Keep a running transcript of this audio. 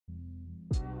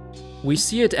We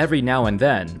see it every now and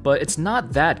then, but it's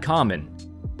not that common.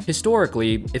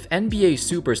 Historically, if NBA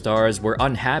superstars were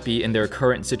unhappy in their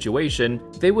current situation,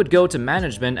 they would go to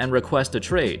management and request a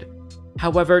trade.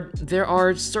 However, there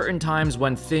are certain times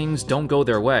when things don't go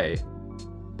their way.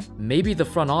 Maybe the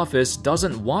front office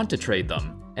doesn't want to trade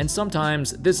them, and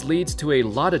sometimes this leads to a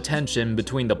lot of tension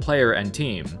between the player and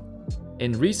team.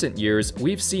 In recent years,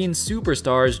 we've seen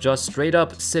superstars just straight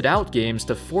up sit out games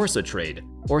to force a trade,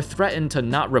 or threaten to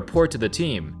not report to the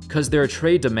team because their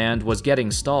trade demand was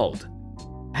getting stalled.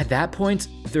 At that point,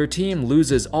 their team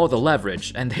loses all the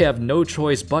leverage and they have no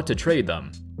choice but to trade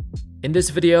them. In this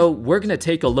video, we're gonna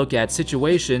take a look at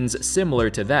situations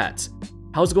similar to that.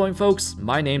 How's it going, folks?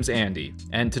 My name's Andy,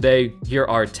 and today, here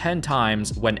are 10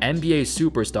 times when NBA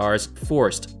superstars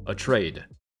forced a trade.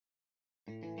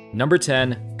 Number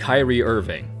 10. Kyrie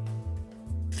Irving.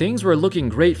 Things were looking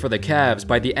great for the Cavs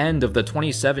by the end of the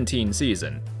 2017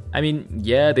 season. I mean,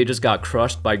 yeah, they just got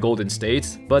crushed by Golden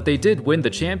State, but they did win the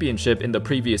championship in the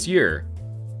previous year.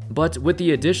 But with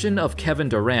the addition of Kevin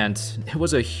Durant, it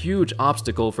was a huge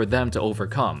obstacle for them to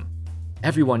overcome.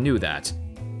 Everyone knew that.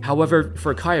 However,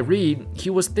 for Kyrie, he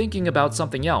was thinking about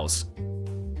something else.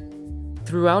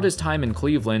 Throughout his time in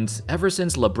Cleveland, ever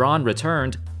since LeBron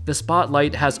returned, the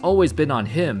spotlight has always been on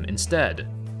him instead.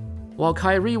 While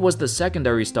Kyrie was the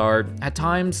secondary star, at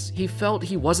times he felt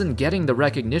he wasn't getting the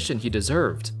recognition he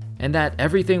deserved, and that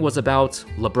everything was about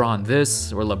LeBron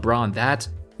this or LeBron that.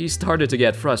 He started to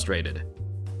get frustrated.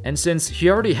 And since he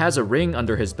already has a ring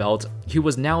under his belt, he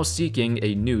was now seeking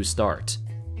a new start.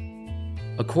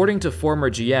 According to former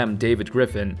GM David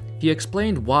Griffin, he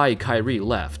explained why Kyrie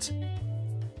left.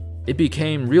 It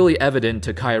became really evident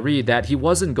to Kyrie that he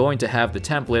wasn't going to have the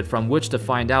template from which to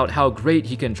find out how great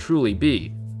he can truly be,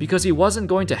 because he wasn't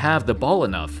going to have the ball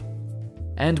enough.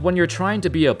 And when you're trying to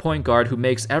be a point guard who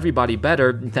makes everybody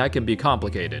better, that can be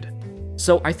complicated.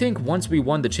 So I think once we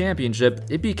won the championship,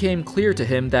 it became clear to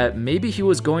him that maybe he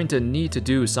was going to need to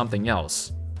do something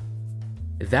else.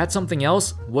 That something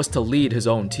else was to lead his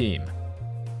own team.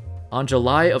 On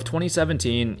July of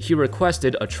 2017, he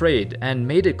requested a trade and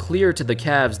made it clear to the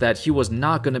Cavs that he was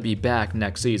not going to be back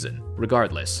next season,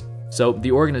 regardless. So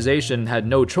the organization had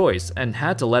no choice and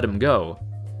had to let him go.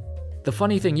 The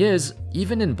funny thing is,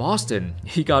 even in Boston,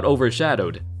 he got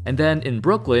overshadowed, and then in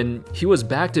Brooklyn, he was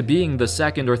back to being the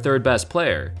second or third best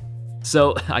player.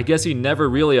 So I guess he never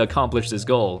really accomplished his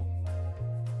goal.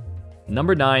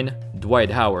 Number 9. Dwight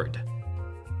Howard.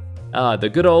 The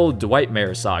good old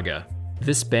Dwightmare saga.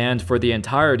 This spanned for the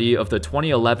entirety of the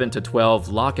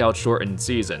 2011-12 lockout-shortened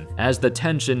season, as the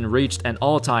tension reached an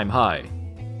all-time high.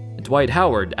 Dwight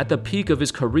Howard, at the peak of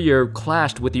his career,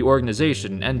 clashed with the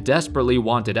organization and desperately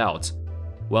wanted out.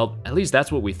 Well, at least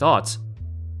that's what we thought.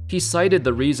 He cited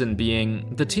the reason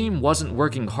being the team wasn't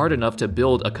working hard enough to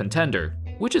build a contender,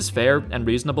 which is fair and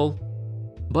reasonable.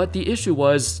 But the issue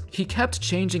was, he kept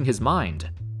changing his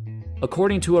mind.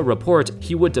 According to a report,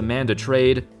 he would demand a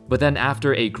trade, but then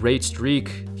after a great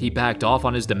streak, he backed off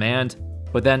on his demand.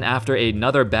 But then after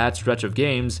another bad stretch of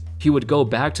games, he would go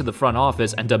back to the front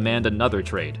office and demand another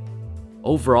trade.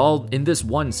 Overall, in this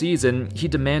one season, he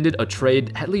demanded a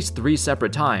trade at least 3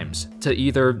 separate times, to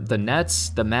either the Nets,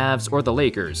 the Mavs, or the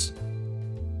Lakers.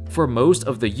 For most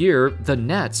of the year, the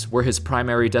Nets were his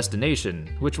primary destination,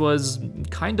 which was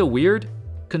kinda weird,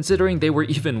 considering they were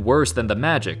even worse than the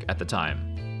Magic at the time.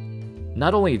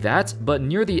 Not only that, but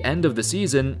near the end of the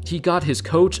season, he got his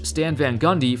coach Stan Van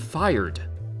Gundy fired.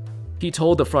 He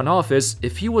told the front office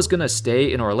if he was gonna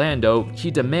stay in Orlando,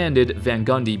 he demanded Van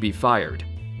Gundy be fired.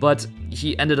 But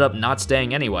he ended up not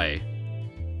staying anyway.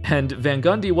 And Van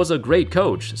Gundy was a great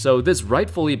coach, so this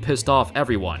rightfully pissed off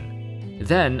everyone.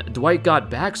 Then, Dwight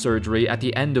got back surgery at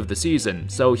the end of the season,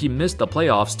 so he missed the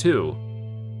playoffs too.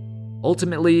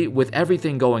 Ultimately, with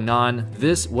everything going on,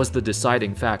 this was the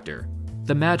deciding factor.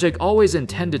 The Magic always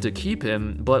intended to keep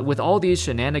him, but with all these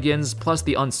shenanigans plus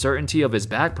the uncertainty of his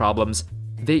back problems,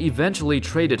 they eventually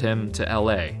traded him to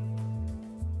LA.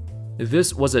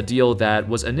 This was a deal that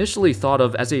was initially thought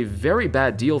of as a very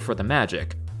bad deal for the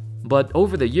Magic, but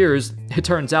over the years, it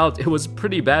turns out it was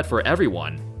pretty bad for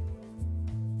everyone.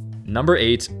 Number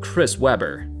 8. Chris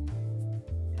Webber.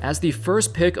 As the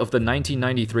first pick of the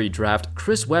 1993 draft,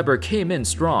 Chris Webber came in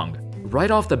strong. Right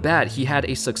off the bat, he had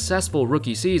a successful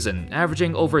rookie season,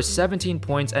 averaging over 17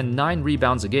 points and 9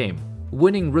 rebounds a game,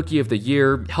 winning Rookie of the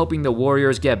Year, helping the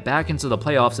Warriors get back into the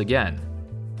playoffs again.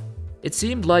 It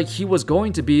seemed like he was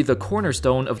going to be the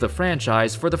cornerstone of the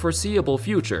franchise for the foreseeable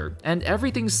future, and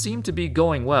everything seemed to be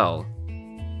going well.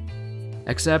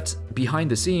 Except, behind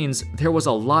the scenes, there was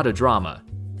a lot of drama.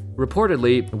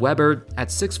 Reportedly, Webber, at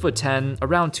 6'10",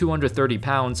 around 230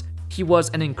 pounds, he was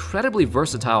an incredibly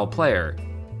versatile player.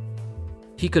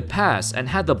 He could pass and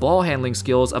had the ball handling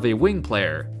skills of a wing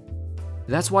player.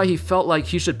 That's why he felt like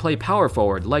he should play power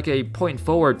forward, like a point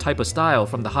forward type of style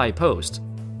from the high post.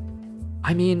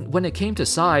 I mean, when it came to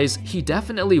size, he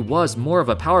definitely was more of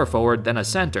a power forward than a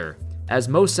center, as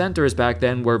most centers back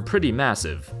then were pretty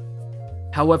massive.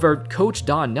 However, Coach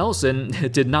Don Nelson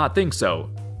did not think so.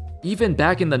 Even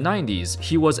back in the 90s,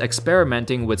 he was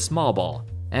experimenting with small ball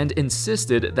and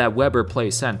insisted that Webber play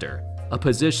center, a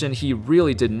position he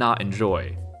really did not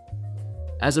enjoy.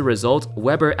 As a result,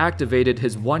 Webber activated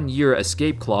his one-year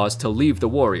escape clause to leave the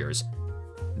Warriors.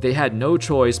 They had no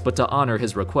choice but to honor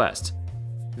his request.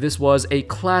 This was a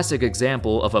classic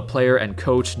example of a player and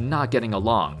coach not getting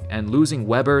along, and losing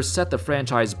Webber set the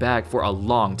franchise back for a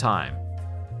long time.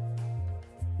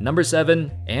 Number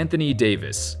 7. Anthony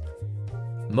Davis.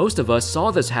 Most of us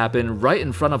saw this happen right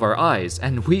in front of our eyes,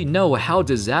 and we know how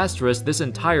disastrous this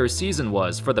entire season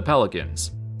was for the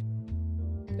Pelicans.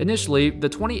 Initially, the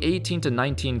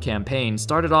 2018-19 campaign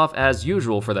started off as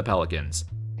usual for the Pelicans.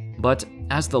 But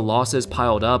as the losses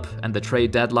piled up and the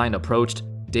trade deadline approached,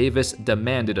 Davis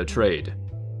demanded a trade.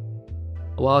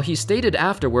 While he stated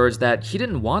afterwards that he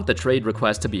didn't want the trade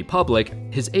request to be public,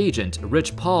 his agent,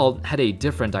 Rich Paul, had a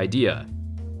different idea.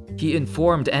 He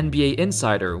informed NBA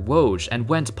insider Woj and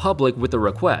went public with the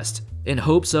request, in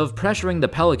hopes of pressuring the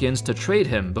Pelicans to trade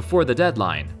him before the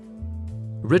deadline.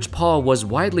 Rich Paul was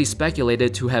widely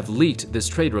speculated to have leaked this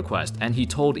trade request, and he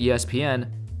told ESPN,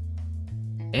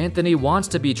 "Anthony wants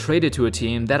to be traded to a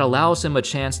team that allows him a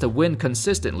chance to win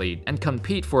consistently and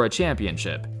compete for a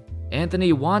championship.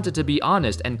 Anthony wanted to be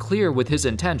honest and clear with his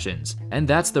intentions, and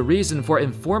that's the reason for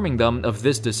informing them of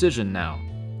this decision now.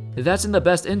 That's in the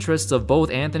best interests of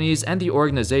both Anthony's and the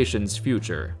organization's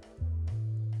future."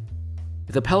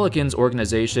 The Pelicans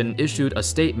organization issued a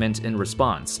statement in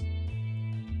response.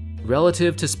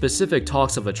 "Relative to specific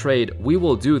talks of a trade, we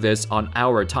will do this on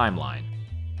our timeline.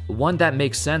 One that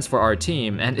makes sense for our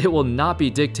team, and it will not be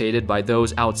dictated by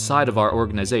those outside of our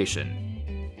organization.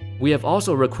 We have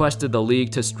also requested the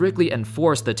league to strictly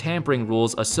enforce the tampering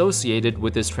rules associated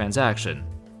with this transaction."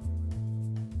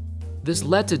 This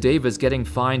led to Davis getting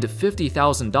fined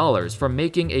 $50,000 for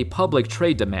making a public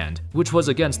trade demand, which was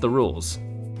against the rules.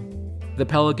 The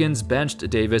Pelicans benched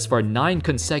Davis for 9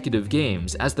 consecutive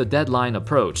games as the deadline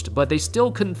approached, but they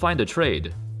still couldn't find a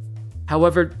trade.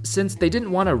 However, since they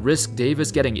didn't want to risk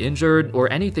Davis getting injured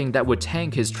or anything that would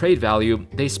tank his trade value,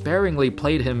 they sparingly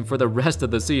played him for the rest of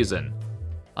the season,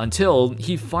 until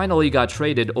he finally got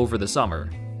traded over the summer.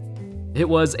 It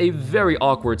was a very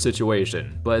awkward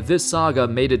situation, but this saga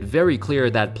made it very clear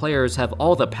that players have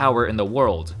all the power in the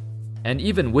world. And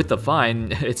even with the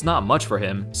fine, it's not much for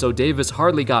him, so Davis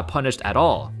hardly got punished at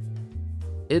all.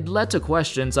 It led to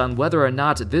questions on whether or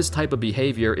not this type of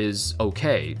behavior is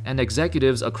okay, and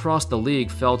executives across the league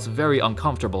felt very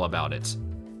uncomfortable about it.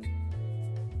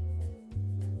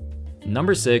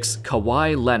 Number 6.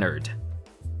 Kawhi Leonard.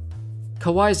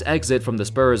 Kawhi's exit from the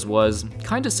Spurs was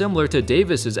kinda similar to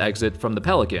Davis's exit from the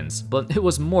Pelicans, but it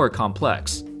was more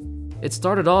complex. It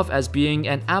started off as being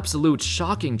an absolute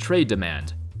shocking trade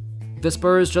demand. The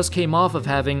Spurs just came off of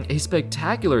having a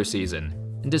spectacular season,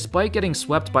 and despite getting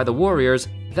swept by the Warriors,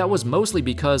 that was mostly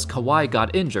because Kawhi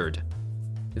got injured.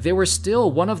 They were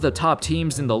still one of the top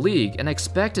teams in the league and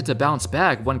expected to bounce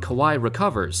back when Kawhi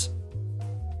recovers.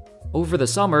 Over the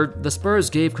summer, the Spurs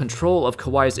gave control of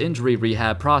Kawhi's injury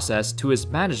rehab process to his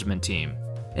management team,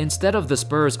 instead of the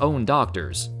Spurs' own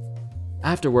doctors.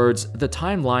 Afterwards, the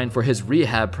timeline for his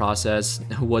rehab process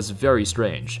was very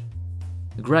strange.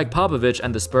 Greg Popovich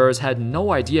and the Spurs had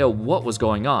no idea what was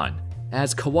going on,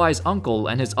 as Kawhi's uncle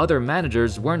and his other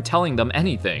managers weren't telling them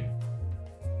anything.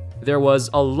 There was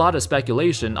a lot of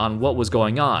speculation on what was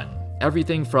going on,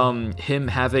 everything from him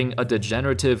having a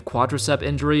degenerative quadricep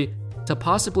injury to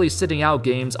possibly sitting out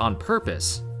games on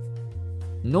purpose.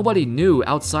 Nobody knew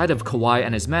outside of Kawhi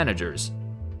and his managers.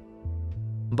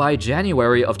 By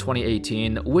January of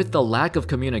 2018, with the lack of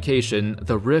communication,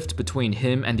 the rift between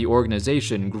him and the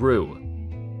organization grew.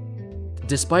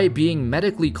 Despite being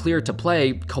medically cleared to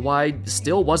play, Kawhi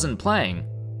still wasn't playing,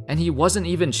 and he wasn't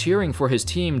even cheering for his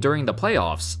team during the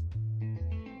playoffs.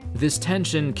 This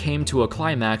tension came to a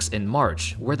climax in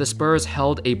March, where the Spurs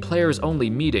held a players-only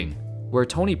meeting, where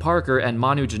Tony Parker and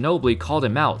Manu Ginobili called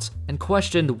him out and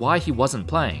questioned why he wasn't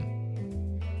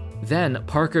playing. Then,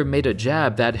 Parker made a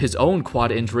jab that his own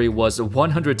quad injury was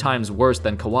 100 times worse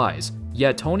than Kawhi's,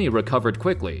 yet Tony recovered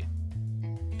quickly.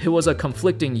 It was a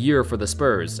conflicting year for the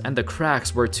Spurs, and the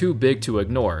cracks were too big to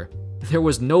ignore. There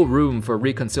was no room for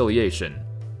reconciliation.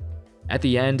 At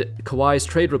the end, Kawhi's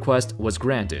trade request was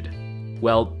granted.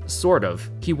 Well, sort of.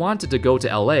 He wanted to go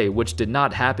to LA, which did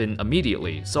not happen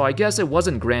immediately, so I guess it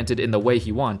wasn't granted in the way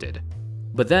he wanted.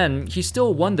 But then, he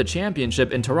still won the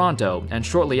championship in Toronto, and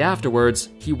shortly afterwards,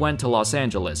 he went to Los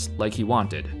Angeles like he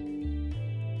wanted.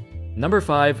 Number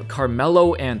 5.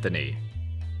 Carmelo Anthony.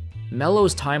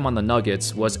 Melo's time on the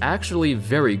Nuggets was actually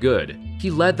very good.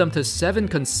 He led them to 7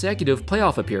 consecutive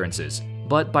playoff appearances,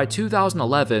 but by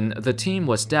 2011, the team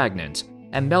was stagnant,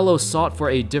 and Melo sought for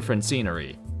a different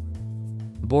scenery.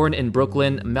 Born in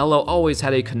Brooklyn, Melo always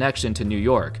had a connection to New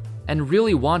York, and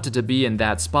really wanted to be in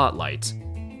that spotlight.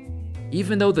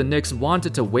 Even though the Knicks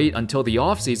wanted to wait until the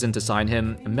offseason to sign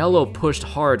him, Melo pushed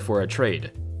hard for a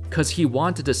trade, cause he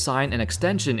wanted to sign an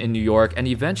extension in New York and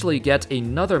eventually get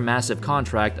another massive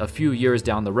contract a few years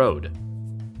down the road.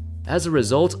 As a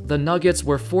result, the Nuggets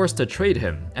were forced to trade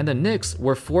him, and the Knicks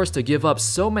were forced to give up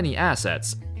so many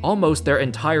assets, almost their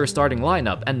entire starting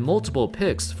lineup and multiple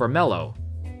picks for Melo.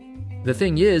 The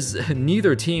thing is,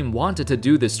 neither team wanted to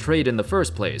do this trade in the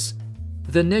first place.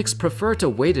 The Knicks preferred to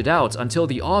wait it out until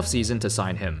the offseason to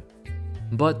sign him.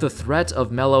 But the threat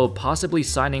of Melo possibly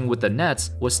signing with the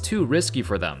Nets was too risky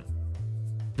for them.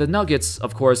 The Nuggets,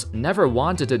 of course, never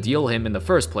wanted to deal him in the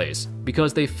first place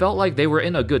because they felt like they were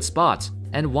in a good spot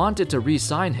and wanted to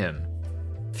re-sign him.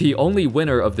 The only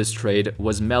winner of this trade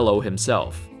was Melo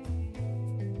himself.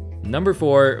 Number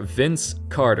 4. Vince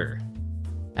Carter.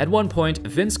 At one point,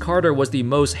 Vince Carter was the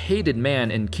most hated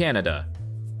man in Canada.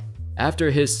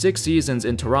 After his 6 seasons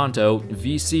in Toronto,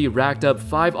 VC racked up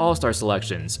 5 All-Star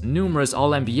selections, numerous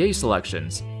All-NBA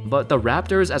selections, but the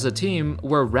Raptors as a team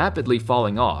were rapidly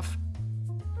falling off.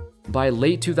 By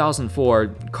late 2004,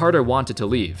 Carter wanted to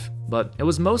leave, but it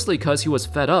was mostly because he was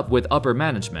fed up with upper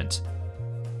management.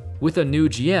 With a new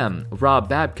GM, Rob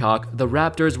Babcock, the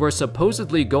Raptors were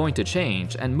supposedly going to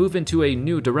change and move into a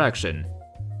new direction.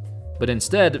 But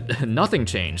instead, nothing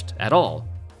changed at all.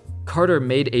 Carter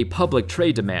made a public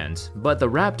trade demand, but the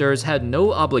Raptors had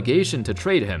no obligation to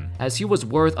trade him as he was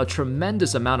worth a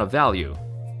tremendous amount of value.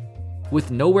 With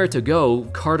nowhere to go,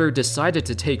 Carter decided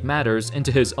to take matters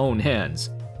into his own hands.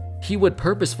 He would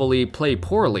purposefully play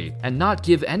poorly and not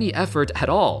give any effort at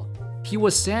all. He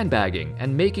was sandbagging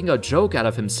and making a joke out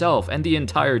of himself and the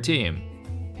entire team.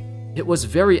 It was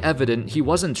very evident he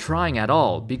wasn't trying at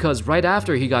all because right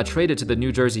after he got traded to the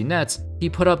New Jersey Nets, he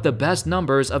put up the best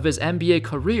numbers of his NBA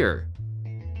career.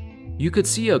 You could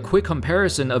see a quick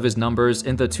comparison of his numbers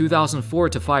in the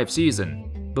 2004-05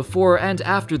 season, before and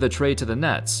after the trade to the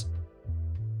Nets.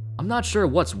 I'm not sure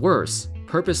what's worse,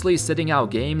 purposely sitting out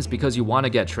games because you want to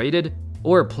get traded,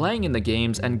 or playing in the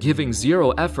games and giving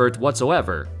zero effort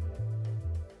whatsoever.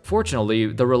 Fortunately,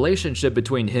 the relationship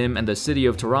between him and the city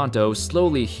of Toronto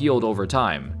slowly healed over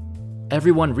time.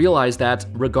 Everyone realized that,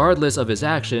 regardless of his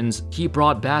actions, he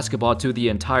brought basketball to the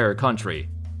entire country,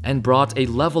 and brought a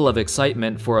level of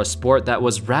excitement for a sport that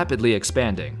was rapidly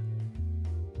expanding.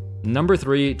 Number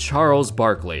 3. Charles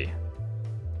Barkley.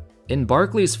 In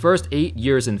Barkley's first 8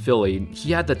 years in Philly,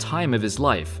 he had the time of his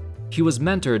life. He was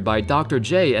mentored by Dr.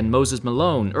 J and Moses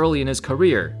Malone early in his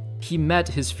career. He met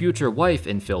his future wife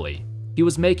in Philly. He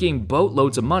was making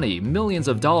boatloads of money, millions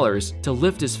of dollars, to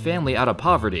lift his family out of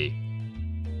poverty.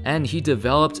 And he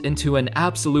developed into an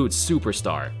absolute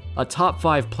superstar, a top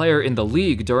 5 player in the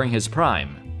league during his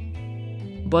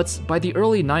prime. But by the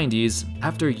early 90s,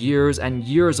 after years and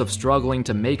years of struggling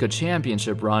to make a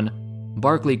championship run,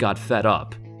 Barkley got fed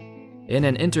up. In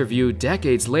an interview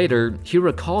decades later, he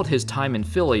recalled his time in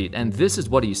Philly, and this is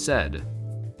what he said.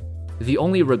 "The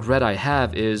only regret I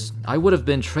have is I would have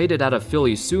been traded out of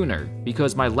Philly sooner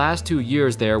because my last 2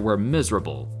 years there were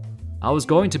miserable. I was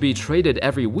going to be traded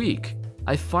every week.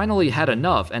 I finally had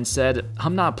enough and said,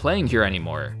 I'm not playing here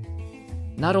anymore."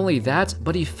 Not only that,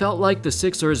 but he felt like the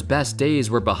Sixers' best days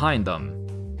were behind them.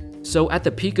 So at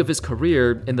the peak of his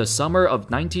career, in the summer of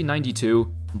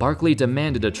 1992, Barkley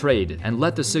demanded a trade and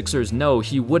let the Sixers know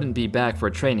he wouldn't be back for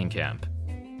training camp.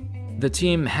 The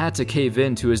team had to cave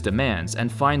in to his demands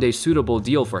and find a suitable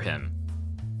deal for him.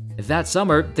 That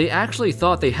summer, they actually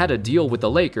thought they had a deal with the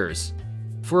Lakers.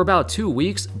 For about 2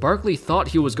 weeks, Barkley thought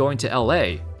he was going to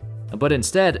LA, but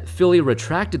instead, Philly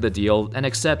retracted the deal and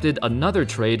accepted another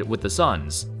trade with the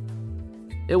Suns.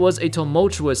 It was a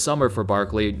tumultuous summer for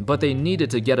Barkley, but they needed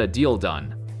to get a deal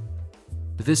done.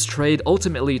 This trade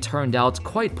ultimately turned out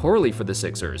quite poorly for the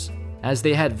Sixers, as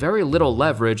they had very little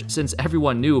leverage since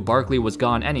everyone knew Barkley was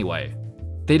gone anyway.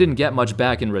 They didn't get much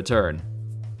back in return.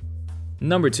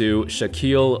 Number 2.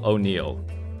 Shaquille O'Neal.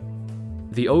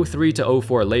 The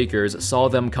 03-04 Lakers saw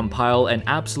them compile an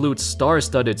absolute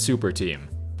star-studded super team.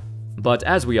 But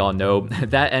as we all know,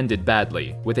 that ended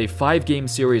badly, with a 5-game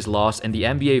series loss in the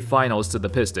NBA Finals to the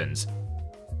Pistons.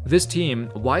 This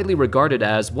team, widely regarded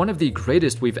as one of the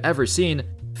greatest we've ever seen,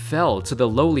 fell to the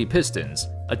lowly Pistons,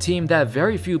 a team that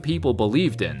very few people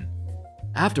believed in.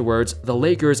 Afterwards, the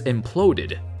Lakers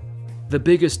imploded. The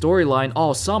biggest storyline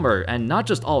all summer, and not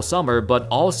just all summer, but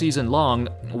all season long,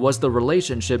 was the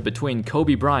relationship between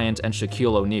Kobe Bryant and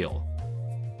Shaquille O'Neal.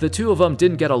 The two of them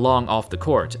didn't get along off the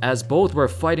court, as both were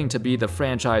fighting to be the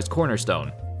franchise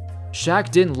cornerstone. Shaq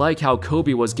didn't like how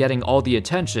Kobe was getting all the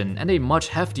attention and a much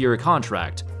heftier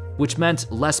contract, which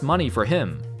meant less money for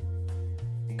him.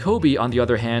 Kobe, on the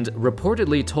other hand,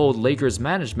 reportedly told Lakers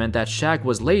management that Shaq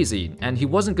was lazy and he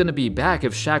wasn't going to be back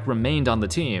if Shaq remained on the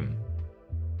team.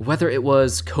 Whether it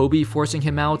was Kobe forcing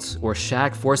him out or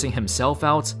Shaq forcing himself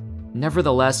out,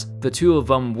 nevertheless, the two of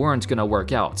them weren't going to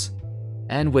work out.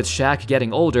 And with Shaq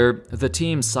getting older, the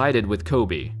team sided with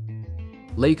Kobe.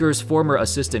 Lakers' former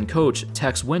assistant coach,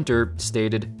 Tex Winter,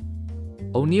 stated,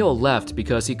 "O'Neal left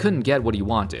because he couldn't get what he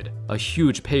wanted, a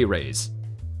huge pay raise.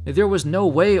 There was no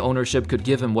way ownership could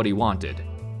give him what he wanted.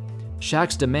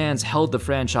 Shaq's demands held the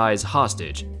franchise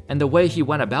hostage, and the way he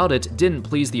went about it didn't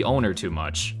please the owner too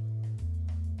much."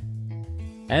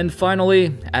 And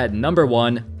finally, at number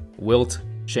 1, Wilt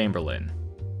Chamberlain.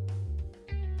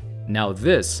 Now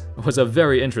this was a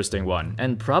very interesting one,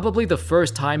 and probably the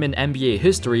first time in NBA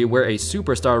history where a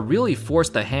superstar really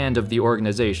forced the hand of the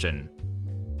organization.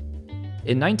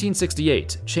 In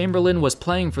 1968, Chamberlain was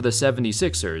playing for the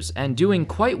 76ers and doing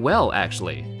quite well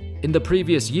actually. In the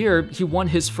previous year, he won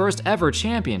his first ever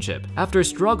championship after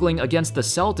struggling against the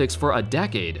Celtics for a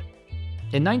decade.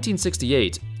 In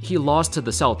 1968, he lost to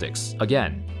the Celtics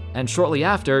again, and shortly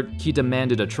after, he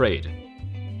demanded a trade.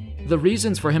 The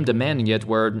reasons for him demanding it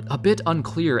were a bit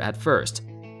unclear at first.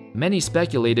 Many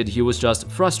speculated he was just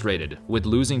frustrated with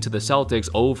losing to the Celtics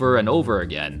over and over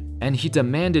again, and he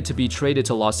demanded to be traded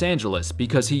to Los Angeles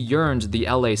because he yearned the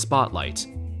LA spotlight.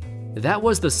 That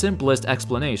was the simplest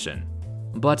explanation,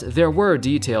 but there were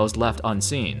details left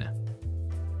unseen.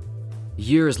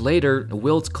 Years later,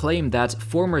 Wilt claimed that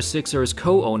former Sixers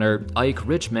co-owner Ike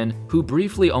Richman, who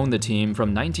briefly owned the team from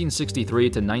 1963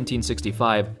 to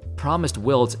 1965, promised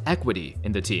Wilt equity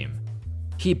in the team.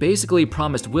 He basically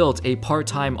promised Wilt a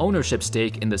part-time ownership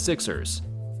stake in the Sixers.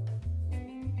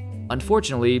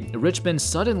 Unfortunately, Richman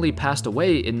suddenly passed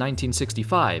away in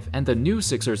 1965, and the new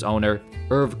Sixers owner,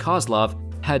 Irv Kozlov,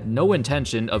 had no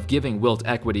intention of giving Wilt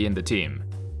equity in the team.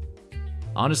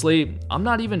 Honestly, I'm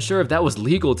not even sure if that was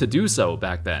legal to do so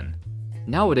back then.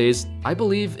 Nowadays, I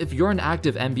believe if you're an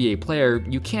active NBA player,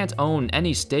 you can't own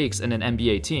any stakes in an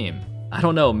NBA team. I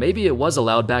don't know, maybe it was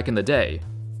allowed back in the day.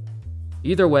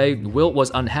 Either way, Wilt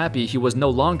was unhappy he was no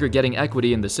longer getting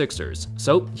equity in the Sixers,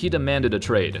 so he demanded a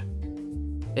trade.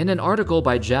 In an article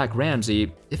by Jack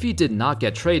Ramsey, if he did not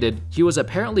get traded, he was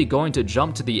apparently going to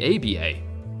jump to the ABA.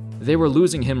 They were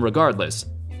losing him regardless.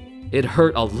 It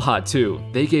hurt a lot too.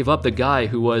 They gave up the guy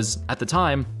who was, at the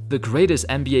time, the greatest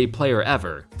NBA player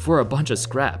ever, for a bunch of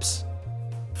scraps.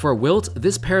 For Wilt,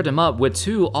 this paired him up with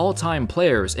two all-time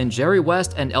players in Jerry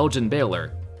West and Elgin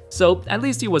Baylor, so at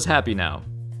least he was happy now.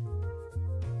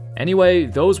 Anyway,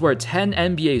 those were 10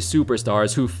 NBA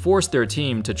superstars who forced their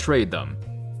team to trade them.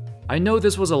 I know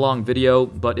this was a long video,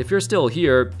 but if you're still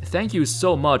here, thank you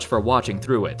so much for watching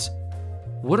through it.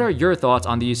 What are your thoughts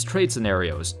on these trade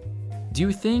scenarios? Do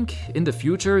you think, in the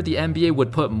future, the NBA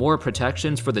would put more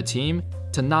protections for the team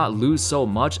to not lose so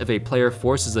much if a player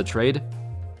forces a trade?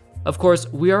 Of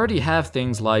course, we already have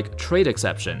things like trade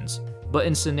exceptions, but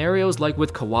in scenarios like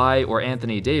with Kawhi or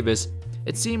Anthony Davis,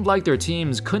 it seemed like their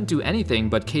teams couldn't do anything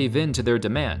but cave in to their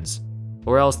demands,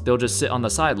 or else they'll just sit on the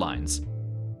sidelines.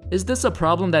 Is this a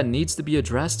problem that needs to be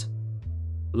addressed?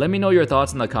 Let me know your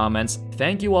thoughts in the comments.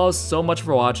 Thank you all so much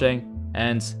for watching,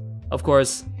 and of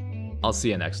course, I'll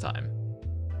see you next time.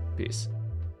 Peace.